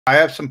I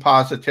have some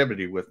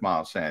positivity with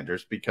Miles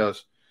Sanders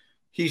because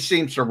he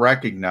seems to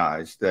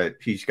recognize that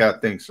he's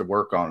got things to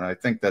work on. And I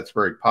think that's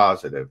very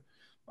positive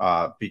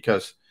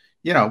because,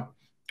 you know,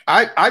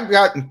 I've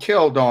gotten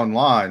killed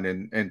online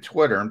and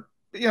Twitter. And,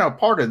 you know,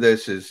 part of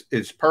this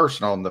is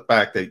personal in the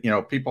fact that, you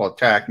know, people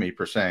attack me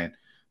for saying,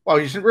 well,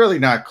 he's really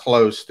not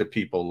close to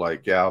people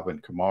like Alvin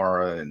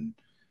Kamara and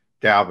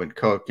Dalvin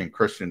Cook and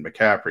Christian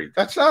McCaffrey.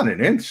 That's not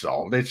an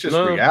insult. It's just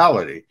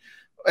reality.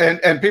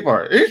 And people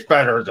are, he's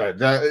better than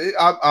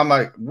that. I'm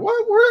like,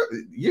 what?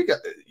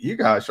 You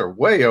guys are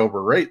way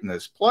overrating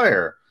this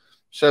player.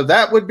 So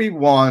that would be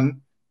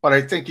one, but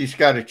I think he's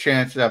got a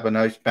chance to have a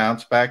nice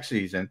bounce back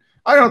season.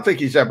 I don't think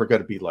he's ever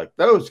going to be like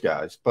those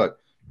guys, but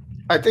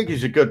I think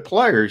he's a good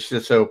player. He's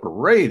just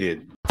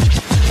overrated.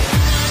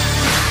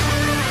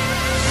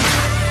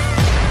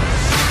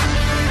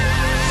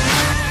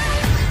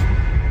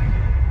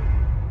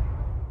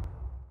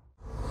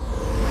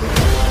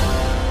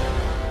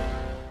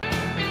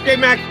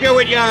 J-Mac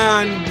Stewart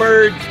on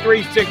Birds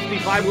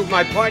 365 with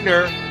my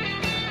partner,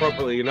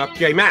 appropriately enough,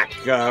 J-Mac.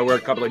 We're a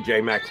couple of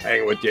J-Macs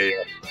hanging with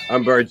you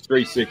on Birds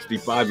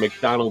 365,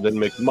 McDonald and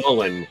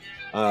McMullen.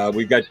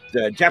 We've got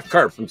Jeff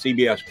Kerr from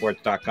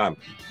CBSSports.com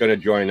going to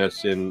join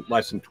us in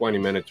less than 20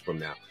 minutes from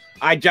now.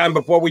 All right, John,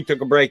 before we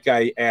took a break,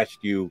 I asked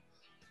you,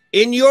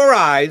 in your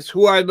eyes,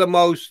 who are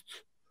the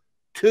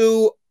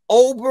two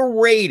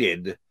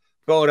overrated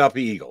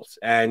Philadelphia Eagles?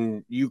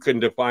 And you can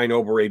define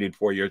overrated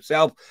for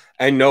yourself.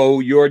 And no,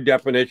 your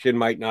definition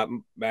might not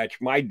match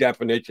my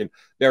definition.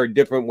 There are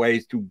different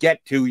ways to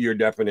get to your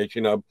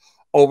definition of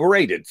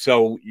overrated.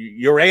 So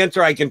your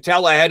answer, I can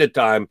tell ahead of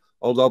time,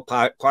 although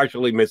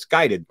partially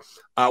misguided,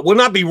 will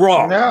not be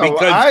wrong. No,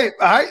 because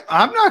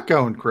I'm not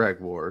going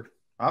Craig Ward.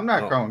 I'm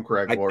not going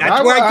Craig Ward.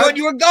 That's where I thought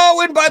you were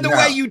going, by the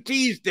way you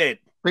teased it.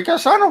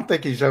 Because I don't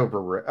think he's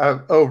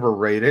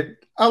overrated.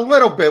 A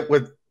little bit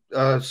with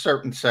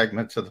certain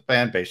segments of the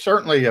fan base.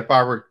 Certainly, if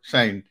I were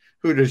saying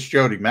who does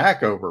Jody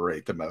Mack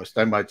overrate the most,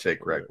 I might say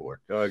Craig Ward.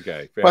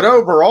 Okay. But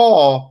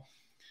overall,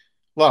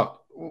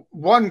 look,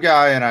 one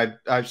guy, and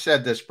I've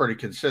said this pretty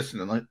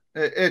consistently,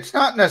 it's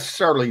not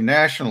necessarily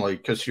nationally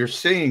because you're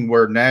seeing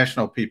where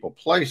national people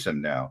place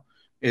him now,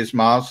 is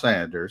Miles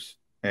Sanders.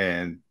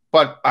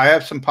 But I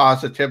have some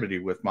positivity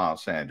with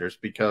Miles Sanders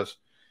because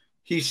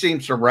he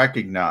seems to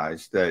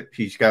recognize that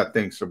he's got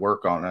things to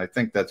work on. And I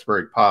think that's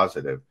very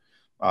positive.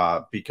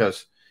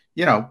 Because,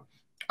 you know,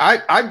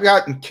 I've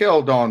gotten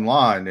killed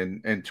online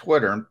and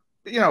Twitter. And,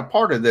 you know,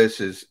 part of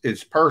this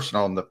is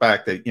personal in the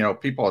fact that, you know,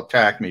 people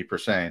attack me for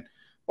saying,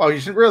 well,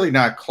 he's really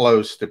not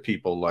close to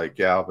people like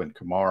Alvin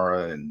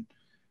Kamara and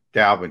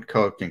Dalvin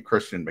Cook and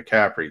Christian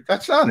McCaffrey.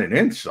 That's not an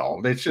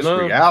insult. It's just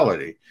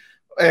reality.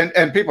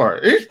 And people are,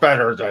 he's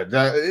better than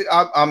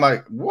that. I'm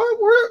like, what?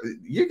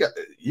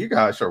 You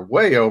guys are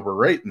way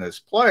overrating this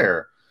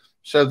player.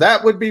 So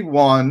that would be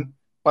one.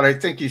 But I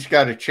think he's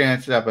got a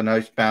chance to have a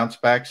nice bounce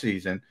back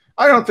season.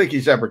 I don't think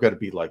he's ever going to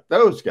be like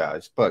those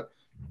guys, but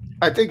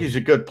I think he's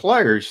a good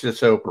player. He's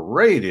just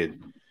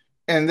overrated.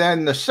 And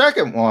then the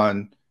second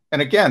one,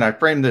 and again, I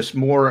frame this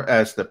more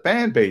as the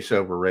fan base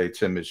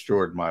overrates him, is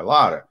Jordan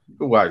Mailata,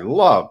 who I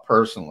love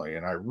personally,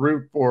 and I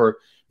root for,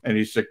 and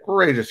he's the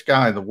greatest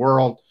guy in the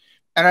world.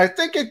 And I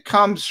think it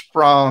comes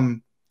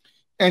from,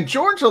 and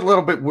Jordan's a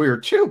little bit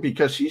weird too,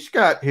 because he's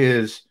got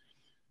his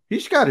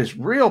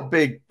real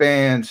big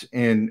fans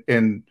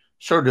in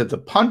sort of the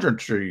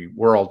punditry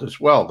world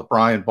as well. The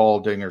Brian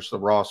Baldingers, the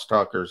Ross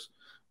Tuckers,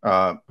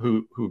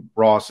 who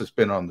Ross has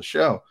been on the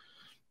show.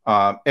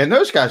 And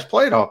those guys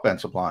played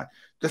offensive line.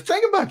 The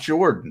thing about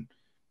Jordan,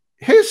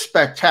 his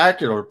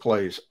spectacular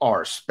plays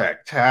are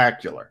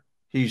spectacular.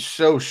 He's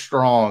so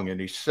strong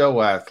and he's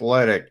so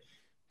athletic.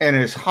 And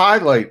his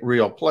highlight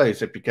reel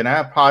plays, if you can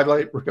have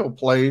highlight reel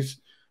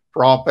plays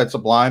for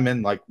offensive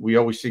linemen, like we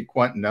always see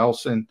Quentin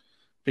Nelson,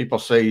 people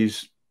say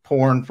he's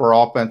porn for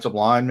offensive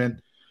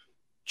linemen.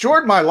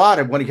 Jordan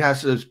Mailata, when he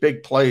has those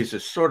big plays,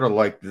 is sort of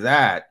like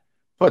that,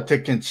 but the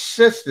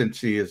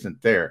consistency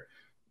isn't there.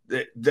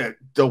 The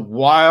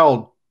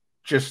wild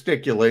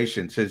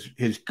gesticulations,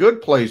 his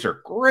good plays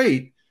are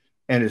great,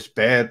 and his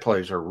bad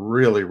plays are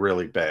really,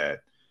 really bad.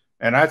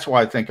 And that's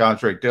why I think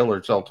Andre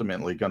Dillard's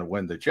ultimately going to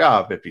win the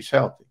job if he's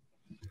healthy.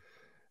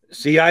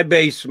 See, I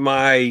base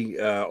my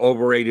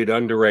overrated,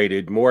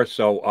 underrated more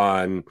so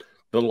on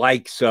the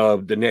likes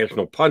of the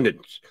national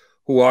pundits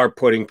who are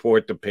putting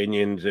forth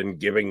opinions and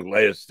giving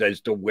lists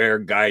as to where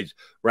guys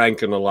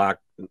rank in the lock.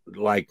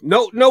 Like,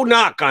 no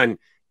knock on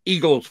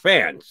Eagles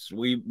fans.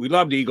 We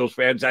love the Eagles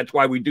fans. That's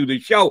why we do the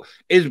show,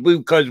 is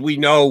because we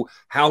know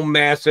how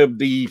massive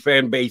the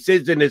fan base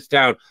is in this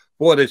town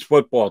for this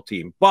football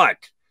team. But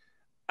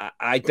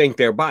I think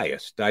they're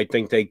biased. I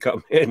think they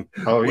come in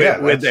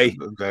with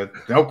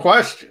no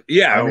question.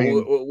 Yeah, I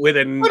mean, with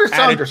an but it's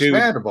attitude.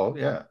 Understandable,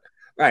 yeah.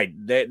 Right.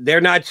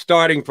 They're not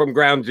starting from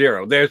ground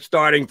zero. They're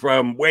starting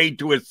from way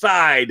to a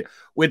side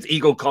with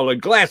Eagle-colored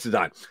glasses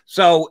on.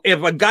 So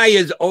if a guy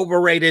is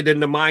overrated in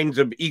the minds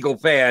of Eagle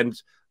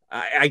fans,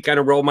 I kind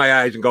of roll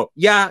my eyes and go,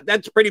 yeah,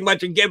 that's pretty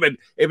much a given.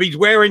 If he's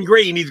wearing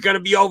green, he's going to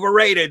be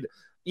overrated.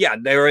 yeah,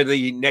 there are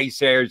the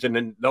naysayers and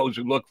then those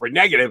who look for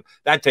negative.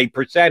 That's a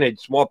percentage,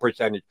 small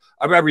percentage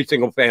of every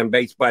single fan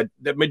base, but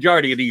the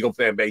majority of the Eagle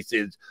fan base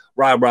is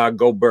rah, rah,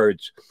 go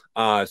Birds.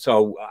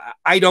 So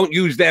I don't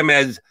use them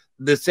as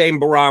the same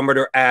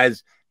barometer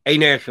as a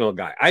national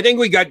guy. I think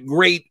we got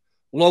great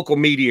local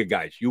media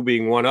guys, you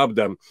being one of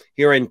them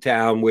here in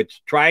town,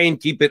 which try and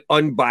keep it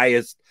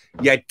unbiased,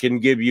 yet can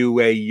give you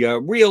a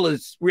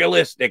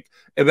realistic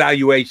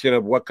evaluation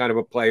of what kind of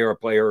a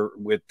player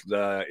with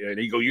an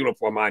Eagle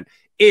uniform on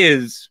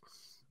is.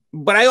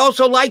 But I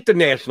also like the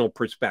national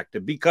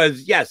perspective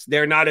because, yes,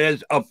 they're not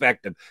as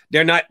effective.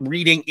 They're not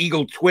reading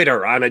Eagle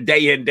Twitter on a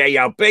day in, day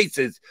out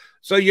basis.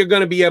 So you're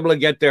going to be able to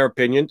get their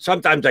opinion.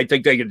 Sometimes I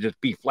think they can just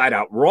be flat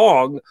out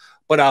wrong,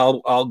 but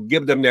I'll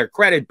give them their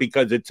credit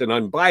because it's an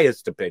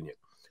unbiased opinion.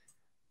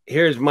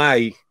 Here's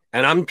my,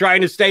 and I'm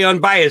trying to stay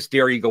unbiased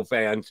here, Eagle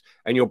fans,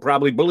 and you'll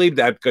probably believe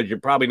that because you're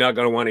probably not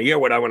going to want to hear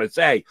what I want to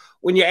say.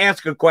 When you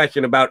ask a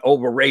question about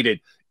overrated,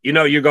 you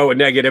know you're going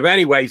negative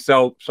anyway,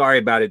 so sorry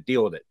about it,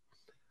 deal with it.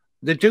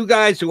 The two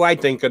guys who I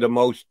think are the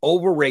most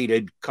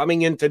overrated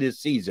coming into this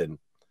season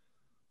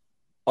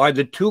are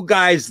the two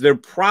guys that are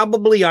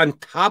probably on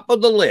top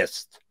of the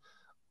list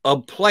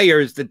of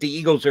players that the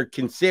Eagles are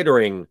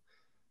considering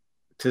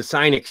to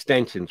sign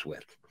extensions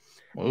with.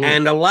 Ooh.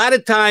 And a lot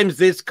of times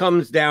this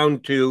comes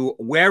down to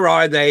where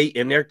are they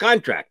in their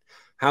contract?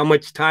 How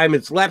much time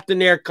is left in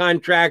their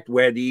contract,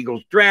 where the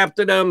Eagles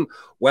drafted them,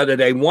 whether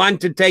they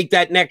want to take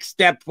that next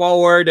step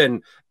forward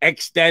and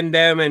extend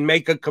them and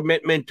make a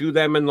commitment to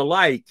them and the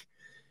like.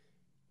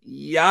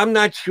 Yeah, I'm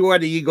not sure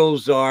the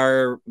Eagles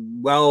are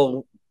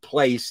well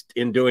placed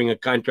in doing a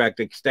contract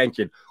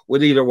extension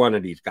with either one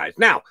of these guys.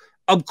 Now,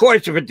 of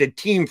course, if it's a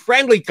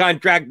team-friendly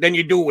contract, then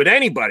you do it with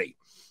anybody.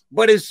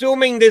 But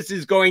assuming this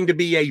is going to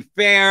be a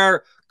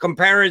fair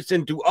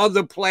comparison to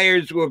other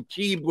players who have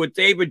achieved what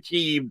they've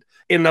achieved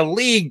in the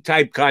league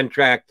type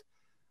contract,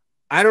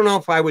 I don't know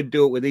if I would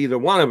do it with either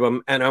one of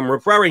them. And I'm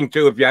referring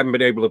to, if you haven't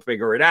been able to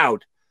figure it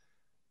out,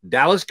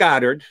 Dallas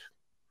Goedert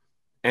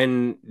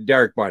and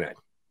Derek Barnett.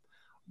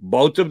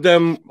 Both of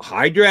them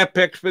high draft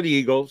picks for the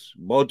Eagles.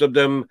 Both of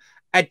them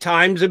at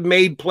times have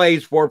made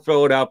plays for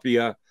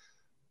Philadelphia.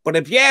 But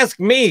if you ask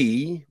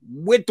me,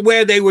 with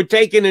where they were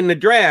taken in the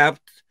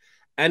draft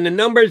and the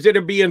numbers that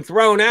are being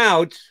thrown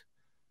out,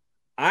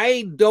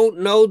 I don't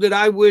know that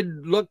I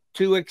would look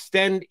to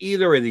extend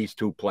either of these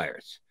two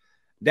players.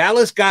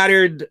 Dallas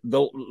Goedert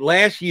the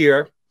last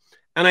year,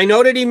 and I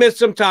know that he missed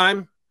some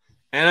time,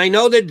 and I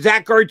know that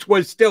Zach Ertz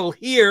was still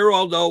here,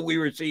 although we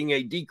were seeing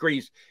a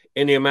decrease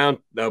in the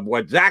amount of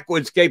what Zach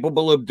was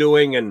capable of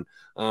doing and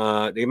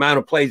the amount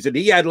of plays that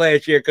he had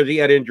last year because he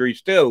had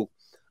injuries too.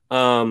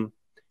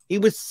 He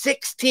was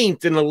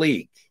 16th in the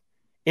league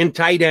in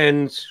tight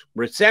ends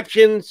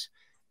receptions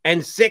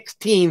and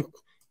 16th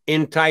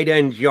in tight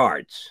ends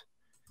yards.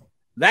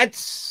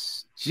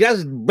 That's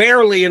just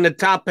barely in the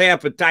top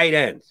half of tight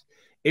ends.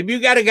 If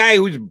you got a guy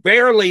who's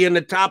barely in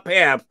the top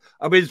half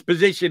of his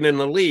position in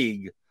the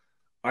league,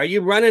 are you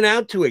running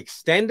out to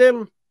extend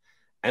him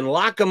and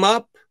lock him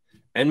up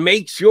and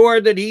make sure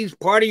that he's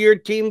part of your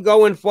team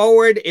going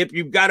forward if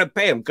you've got to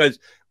pay him? Because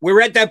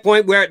we're at that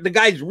point where the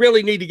guys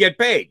really need to get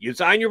paid. You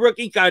sign your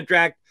rookie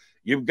contract.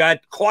 You've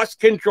got cost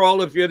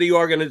control if you're the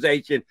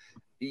organization.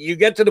 You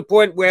get to the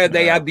point where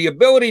they have the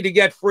ability to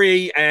get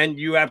free and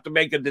you have to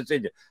make a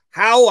decision.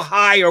 How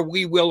high are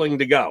we willing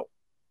to go?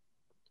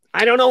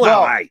 I don't know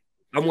how high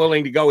I'm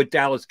willing to go with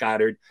Dallas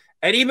Goedert.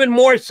 And even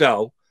more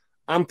so,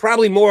 I'm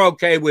probably more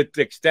okay with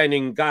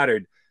extending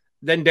Goddard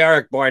than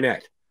Derek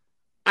Barnett.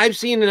 I've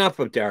seen enough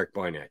of Derek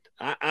Barnett.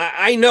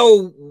 I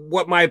know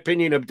what my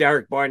opinion of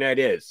Derek Barnett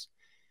is.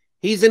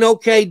 He's an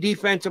okay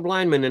defensive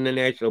lineman in the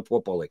National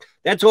Football League.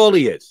 That's all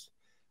he is.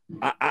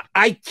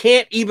 I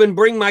can't even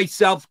bring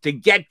myself to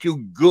get to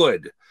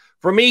good.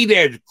 For me,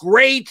 there's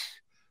great,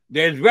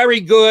 there's very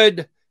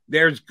good,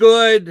 there's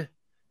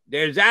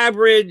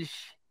average,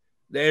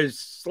 there's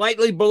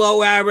slightly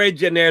below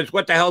average, and there's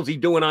what the hell's he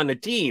doing on the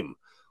team.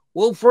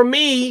 Well, for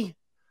me,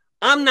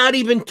 I'm not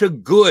even to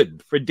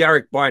good for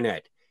Derek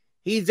Barnett.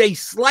 He's a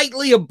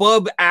slightly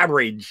above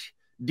average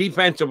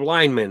defensive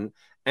lineman,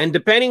 and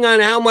depending on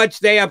how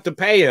much they have to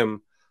pay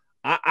him,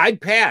 I'd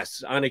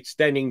pass on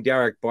extending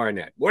Derek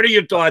Barnett. What are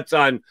your thoughts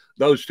on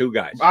those two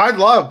guys? I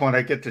love when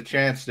I get the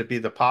chance to be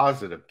the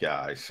positive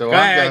guy. So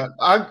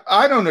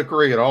I don't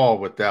agree at all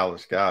with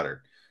Dallas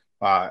Goedert.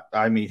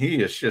 I mean,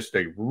 he is just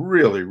a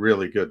really,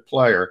 really good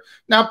player.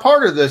 Now,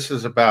 part of this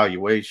is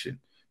evaluation.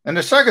 And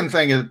the second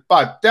thing is,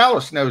 but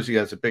Dallas knows he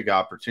has a big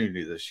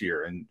opportunity this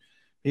year, and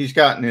he's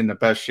gotten in the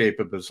best shape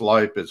of his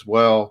life as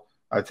well.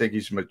 I think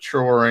he's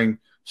maturing.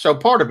 So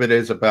part of it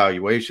is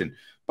evaluation.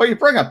 But you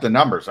bring up the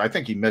numbers. I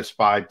think he missed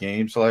 5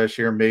 games last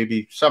year,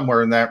 maybe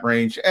somewhere in that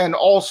range. And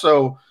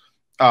also,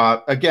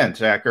 again,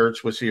 Zach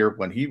Ertz was here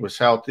when he was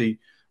healthy.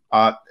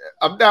 Now,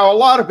 a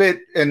lot of it,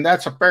 and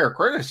that's a fair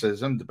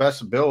criticism, the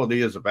best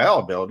ability is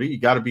availability. You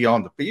got to be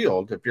on the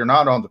field. If you're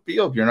not on the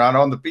field, you're not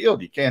on the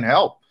field. You can't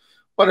help.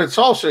 But it's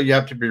also, you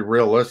have to be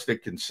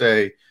realistic and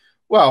say,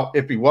 well,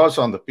 if he was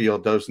on the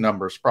field, those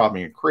numbers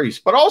probably increase.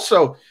 But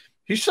also,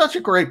 he's such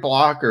a great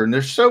blocker, and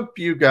there's so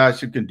few guys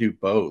who can do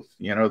both.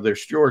 You know,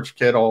 there's George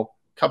Kittle,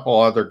 a couple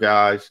other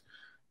guys,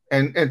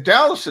 and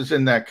Dallas is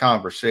in that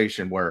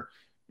conversation where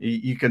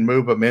you can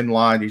move him in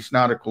line. He's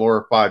not a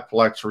glorified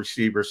flex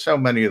receiver. So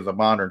many of the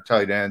modern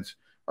tight ends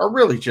are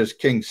really just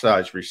king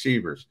size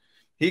receivers.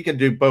 He can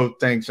do both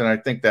things, and I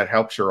think that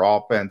helps your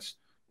offense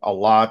a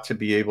lot to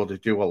be able to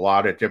do a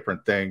lot of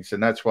different things,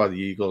 and that's why the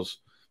Eagles,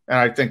 and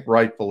I think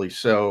rightfully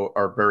so,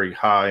 are very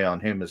high on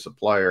him as a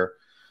player.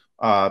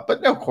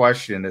 But no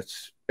question,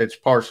 it's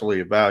partially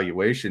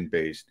evaluation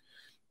based.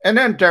 And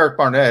then Derek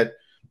Barnett,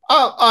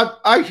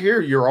 I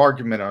hear your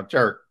argument on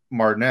Derek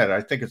Barnett.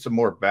 I think it's a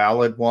more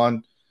valid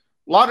one.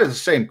 A lot of the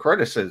same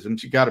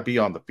criticisms. You got to be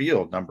on the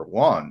field, number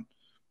one.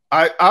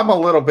 I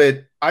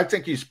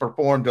think he's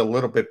performed a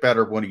little bit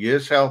better when he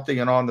is healthy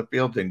and on the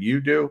field than you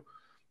do.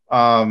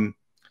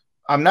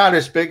 I'm not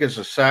as big as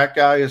a sack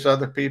guy as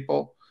other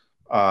people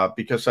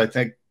because I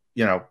think,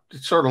 you know,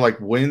 it's sort of like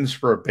wins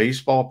for a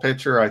baseball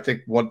pitcher. I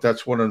think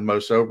that's one of the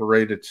most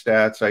overrated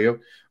stats.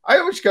 I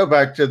always go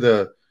back to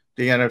the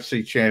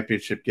NFC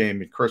Championship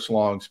game and Chris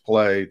Long's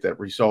play that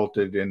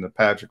resulted in the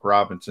Patrick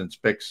Robinson's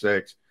pick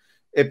six.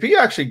 If he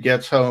actually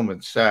gets home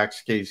and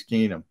sacks Case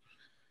Keenum,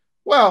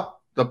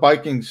 well, the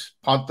Vikings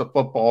punt the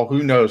football.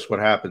 Who knows what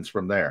happens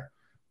from there?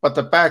 But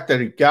the fact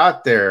that he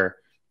got there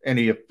and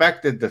he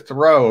affected the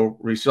throw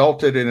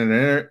resulted in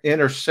an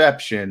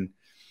interception.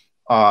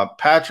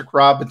 Patrick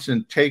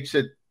Robinson takes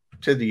it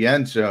to the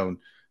end zone.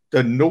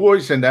 The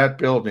noise in that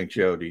building,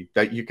 Jody,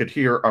 that you could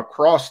hear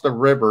across the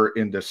river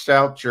into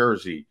South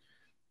Jersey,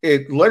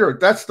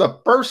 that's the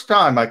first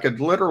time I could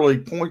literally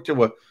point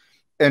to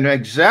an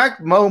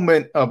exact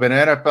moment of an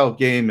NFL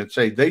game and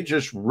say they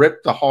just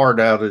ripped the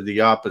heart out of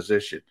the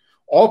opposition,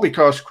 all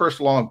because Chris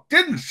Long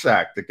didn't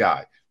sack the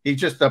guy. He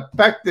just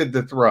affected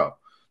the throw.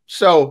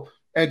 So,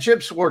 and Jim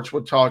Schwartz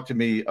would talk to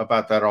me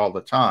about that all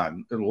the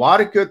time. A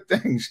lot of good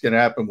things can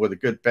happen with a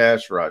good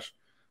pass rush.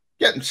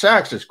 Getting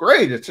sacks is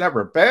great. It's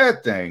never a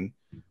bad thing,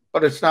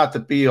 but it's not the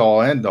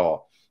be-all,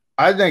 end-all.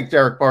 I think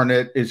Derek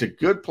Barnett is a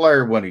good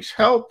player when he's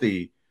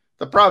healthy.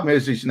 The problem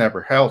is he's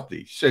never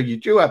healthy. So you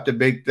do have to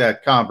make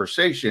that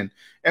conversation.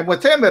 And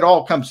with him, it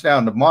all comes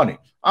down to money.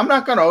 I'm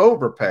not going to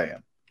overpay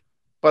him.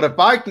 But if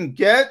I can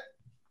get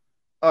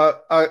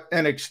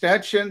an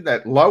extension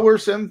that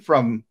lowers him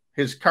from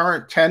his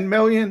current $10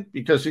 million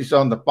because he's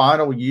on the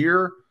final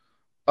year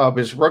of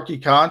his rookie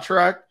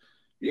contract,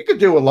 you could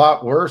do a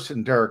lot worse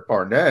than Derek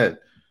Barnett.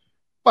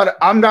 But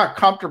I'm not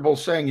comfortable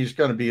saying he's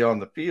going to be on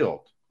the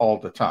field all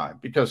the time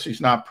because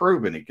he's not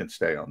proven he can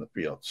stay on the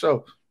field.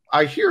 So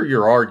I hear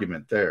your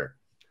argument there.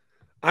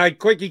 All right,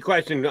 quickie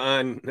question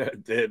on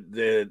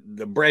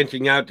the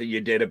branching out that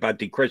you did about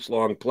the Chris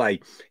Long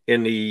play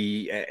in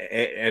the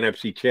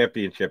NFC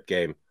Championship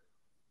game.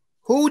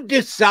 Who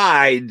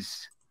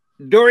decides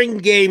during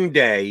game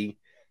day,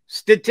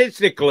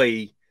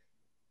 statistically,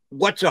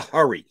 what's a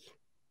hurry?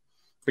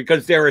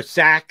 Because there are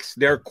sacks,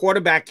 there are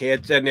quarterback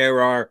hits, and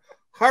there are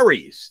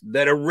hurries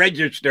that are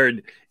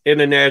registered in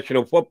the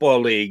National Football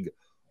League.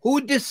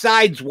 Who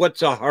decides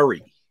what's a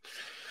hurry?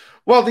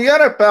 Well, the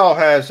NFL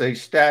has a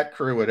stat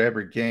crew at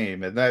every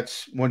game, and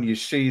that's when you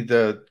see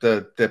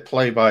the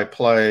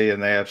play-by-play,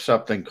 and they have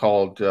something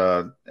called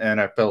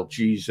NFL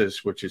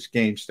Jesus, which is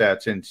game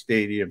stats in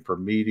stadium for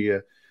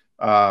media.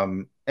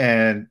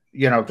 And,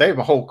 you know, they have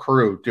a whole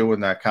crew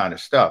doing that kind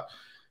of stuff.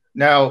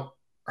 Now,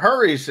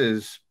 hurries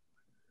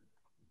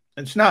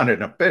it's not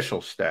an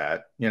official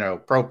stat. You know,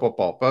 Pro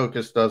Football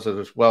Focus does it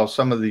as well.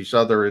 Some of these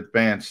other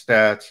advanced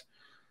stats,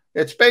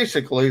 it's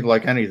basically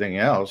like anything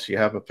else. You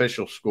have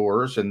official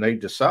scores and they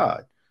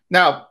decide.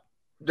 Now,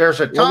 there's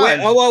a time.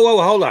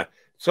 Whoa, hold on.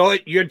 So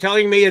you're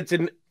telling me it's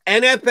an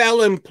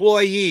NFL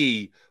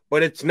employee,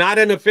 but it's not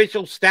an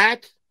official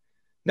stat?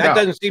 That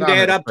doesn't seem to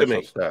add up to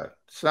me. Stat.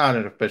 It's not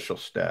an official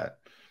stat.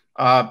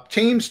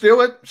 Teams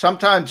do it.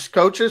 Sometimes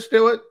coaches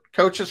do it.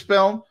 Coaches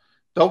film.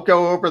 They'll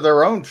go over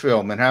their own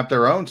film and have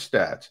their own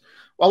stats.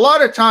 A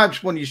lot of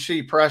times when you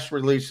see press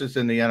releases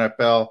in the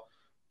NFL,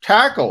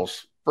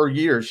 tackles for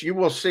years, you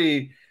will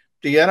see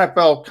the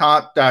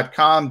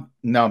NFL.com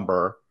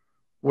number,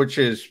 which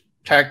is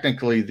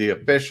technically the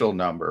official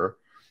number,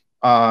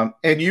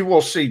 and you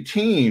will see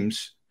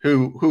teams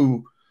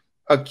who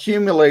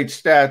accumulate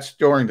stats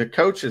during the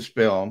coach's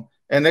film,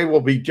 and they will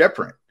be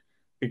different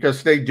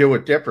because they do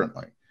it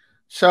differently.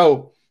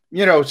 So,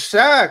 you know,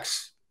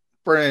 sacks,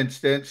 for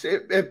instance,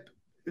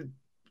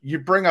 you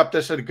bring up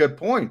this at a good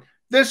point.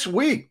 This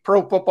week,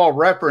 Pro Football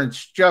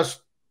Reference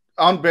just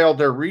unveiled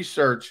their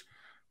research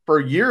for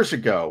years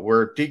ago,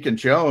 where Deacon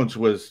Jones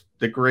was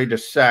the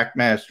greatest sack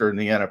master in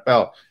the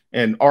NFL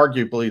and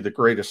arguably the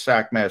greatest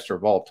sack master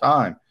of all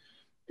time.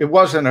 It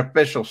wasn't an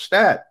official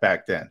stat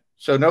back then,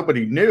 so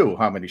nobody knew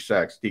how many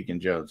sacks Deacon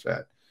Jones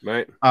had.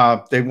 Right.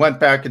 They went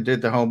back and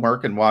did the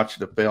homework and watched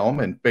the film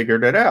and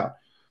figured it out.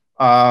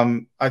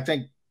 I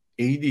think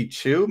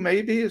 82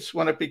 maybe is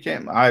when it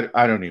became, I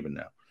don't even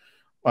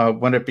know,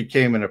 when it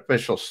became an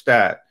official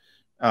stat.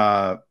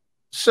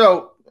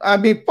 So, I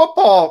mean,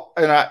 football,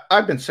 and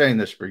I've been saying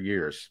this for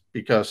years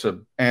because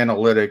of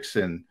analytics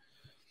and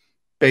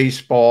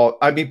baseball.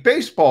 I mean,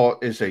 baseball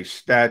is a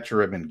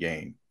stat-driven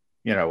game.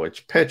 You know, it's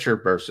pitcher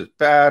versus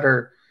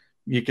batter.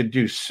 You can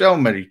do so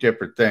many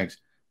different things.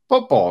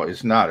 Football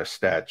is not a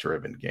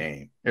stat-driven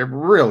game. It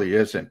really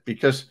isn't,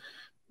 because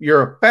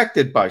you're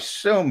affected by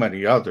so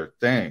many other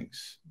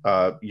things.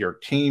 Your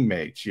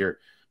teammates,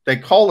 they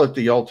call it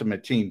the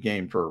ultimate team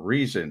game for a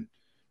reason.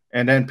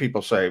 And then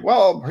people say,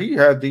 well, he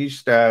had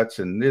these stats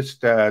and this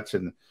stats.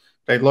 And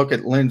they look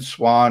at Lynn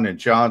Swann and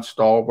John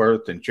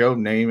Stallworth and Joe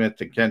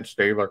Namath and Ken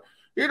Stabler.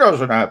 He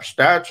doesn't have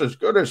stats as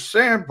good as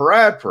Sam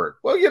Bradford.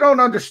 Well, you don't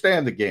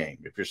understand the game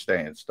if you're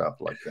saying stuff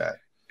like that.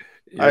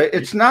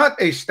 It's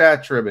not a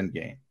stat-driven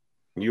game.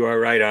 You are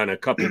right on a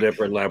couple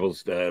different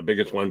levels. The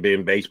biggest one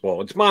being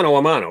baseball. It's mano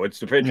a mano. It's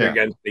the pitcher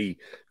against the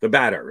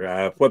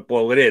batter.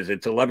 Football, it is.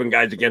 It's 11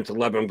 guys against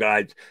 11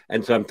 guys,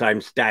 and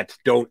sometimes stats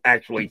don't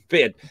actually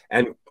fit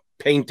and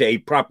paint a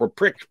proper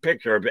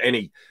picture of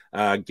any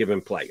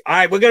given play. All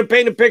right, we're going to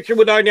paint a picture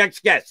with our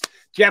next guest.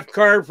 Jeff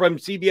Kerr from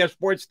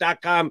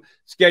CBSSports.com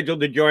scheduled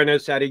to join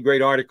us. Had a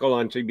great article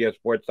on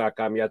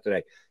CBSSports.com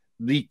yesterday.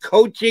 The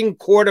coaching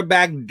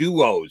quarterback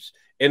duos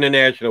in the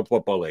National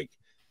Football League.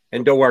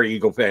 And don't worry,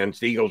 Eagle fans,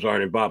 the Eagles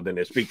aren't involved in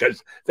this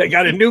because they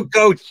got a new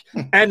coach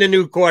and a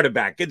new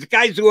quarterback. It's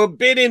guys who have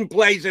been in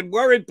place and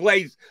were in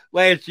place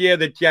last year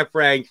that Jeff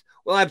ranks.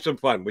 We'll have some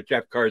fun with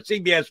Jeff Kerr.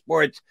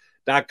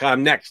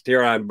 CBSSports.com next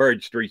here on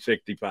Birds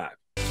 365.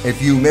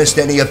 If you missed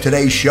any of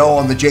today's show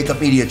on the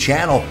JAKIB Media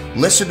channel,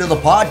 listen to the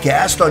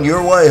podcast on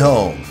your way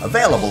home.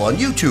 Available on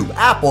YouTube,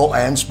 Apple,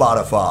 and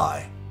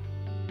Spotify.